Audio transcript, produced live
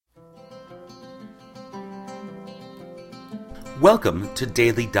Welcome to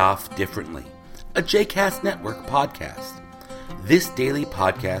Daily Daf Differently, a JCast Network podcast. This daily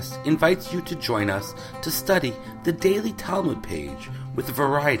podcast invites you to join us to study the daily Talmud page with a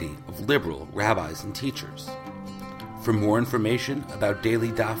variety of liberal rabbis and teachers. For more information about Daily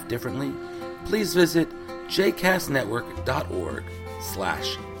Daf Differently, please visit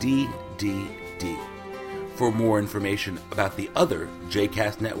jcastnetwork.org/DDD. For more information about the other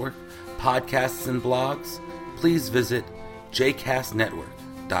JCast Network podcasts and blogs, please visit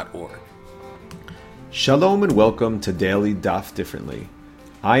jcastnetwork.org. Shalom and welcome to Daily Daf Differently.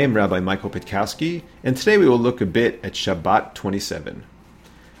 I am Rabbi Michael Pitkowski, and today we will look a bit at Shabbat 27.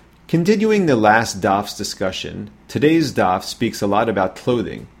 Continuing the last daf's discussion, today's daf speaks a lot about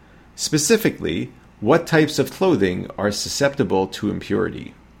clothing. Specifically, what types of clothing are susceptible to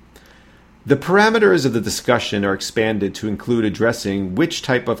impurity. The parameters of the discussion are expanded to include addressing which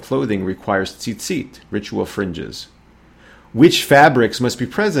type of clothing requires tzitzit, ritual fringes. Which fabrics must be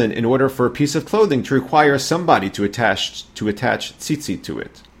present in order for a piece of clothing to require somebody to attach tzitzit to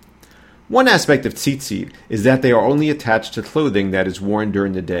it. One aspect of tzitzit is that they are only attached to clothing that is worn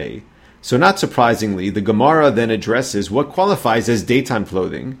during the day. So not surprisingly, the Gemara then addresses what qualifies as daytime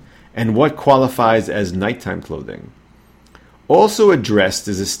clothing and what qualifies as nighttime clothing. Also addressed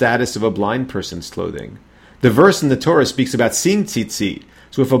is the status of a blind person's clothing. The verse in the Torah speaks about seeing tzitzit.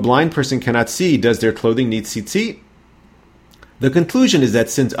 So if a blind person cannot see, does their clothing need tzitzit? The conclusion is that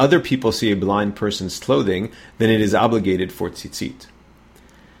since other people see a blind person's clothing, then it is obligated for tzitzit.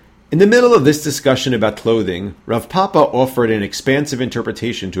 In the middle of this discussion about clothing, Rav Papa offered an expansive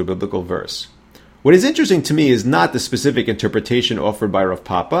interpretation to a biblical verse. What is interesting to me is not the specific interpretation offered by Rav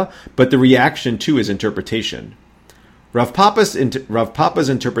Papa, but the reaction to his interpretation. Rav Papa's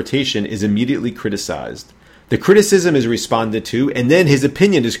interpretation is immediately criticized. The criticism is responded to, and then his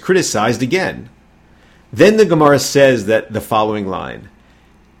opinion is criticized again. Then the Gemara says that the following line,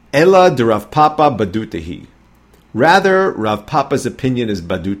 Ela de Rav Papa badutahi. Rather, Rav Papa's opinion is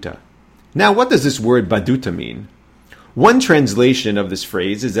baduta. Now, what does this word baduta mean? One translation of this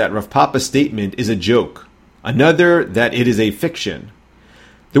phrase is that Rav Papa's statement is a joke. Another, that it is a fiction.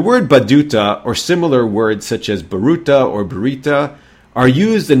 The word baduta, or similar words such as baruta or barita, are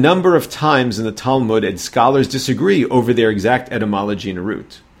used a number of times in the Talmud, and scholars disagree over their exact etymology and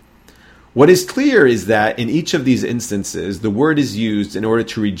root. What is clear is that in each of these instances, the word is used in order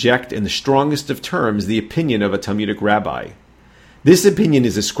to reject in the strongest of terms the opinion of a Talmudic rabbi. This opinion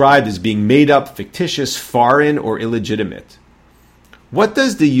is described as being made up, fictitious, foreign, or illegitimate. What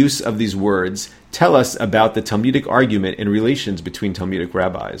does the use of these words tell us about the Talmudic argument and relations between Talmudic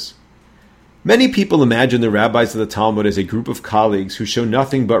rabbis? Many people imagine the rabbis of the Talmud as a group of colleagues who show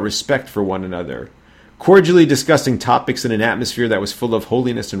nothing but respect for one another, cordially discussing topics in an atmosphere that was full of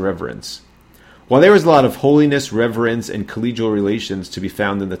holiness and reverence. While there is a lot of holiness, reverence, and collegial relations to be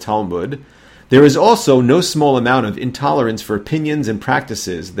found in the Talmud, there is also no small amount of intolerance for opinions and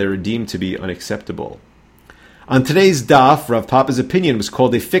practices that are deemed to be unacceptable. On today's daf, Rav Papa's opinion was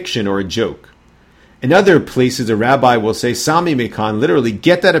called a fiction or a joke. In other places, a rabbi will say, Sami Mekan, literally,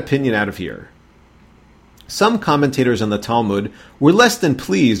 get that opinion out of here. Some commentators on the Talmud were less than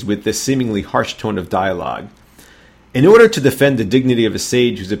pleased with this seemingly harsh tone of dialogue. In order to defend the dignity of a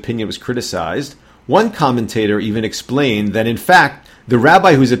sage whose opinion was criticized, one commentator even explained that in fact, the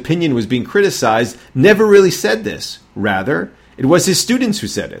rabbi whose opinion was being criticized never really said this. Rather, it was his students who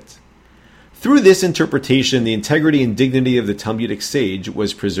said it. Through this interpretation, the integrity and dignity of the Talmudic sage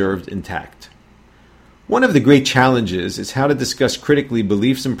was preserved intact. One of the great challenges is how to discuss critically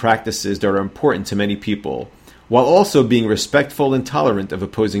beliefs and practices that are important to many people, while also being respectful and tolerant of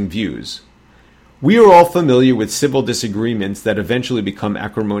opposing views. We are all familiar with civil disagreements that eventually become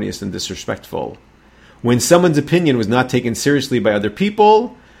acrimonious and disrespectful. When someone's opinion was not taken seriously by other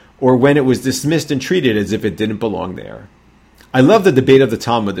people, or when it was dismissed and treated as if it didn't belong there. I love the debate of the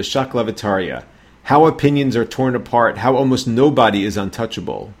Talmud, the Shaklavataria, how opinions are torn apart, how almost nobody is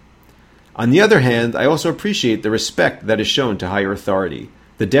untouchable. On the other hand, I also appreciate the respect that is shown to higher authority,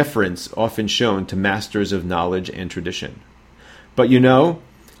 the deference often shown to masters of knowledge and tradition. But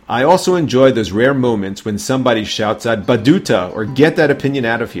I also enjoy those rare moments when somebody shouts out baduta or get that opinion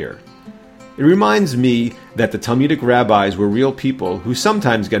out of here. It reminds me that the Talmudic rabbis were real people who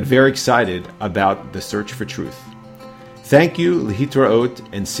sometimes got very excited about the search for truth. Thank you, Lihitraot,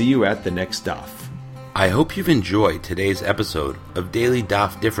 and see you at the next daf. I hope you've enjoyed today's episode of Daily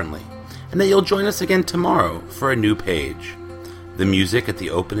Daf Differently, and that you'll join us again tomorrow for a new page. The music at the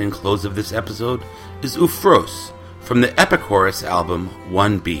open and close of this episode is Ufros from the Epicurus album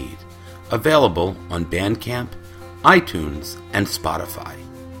One Bead, available on Bandcamp, iTunes, and Spotify.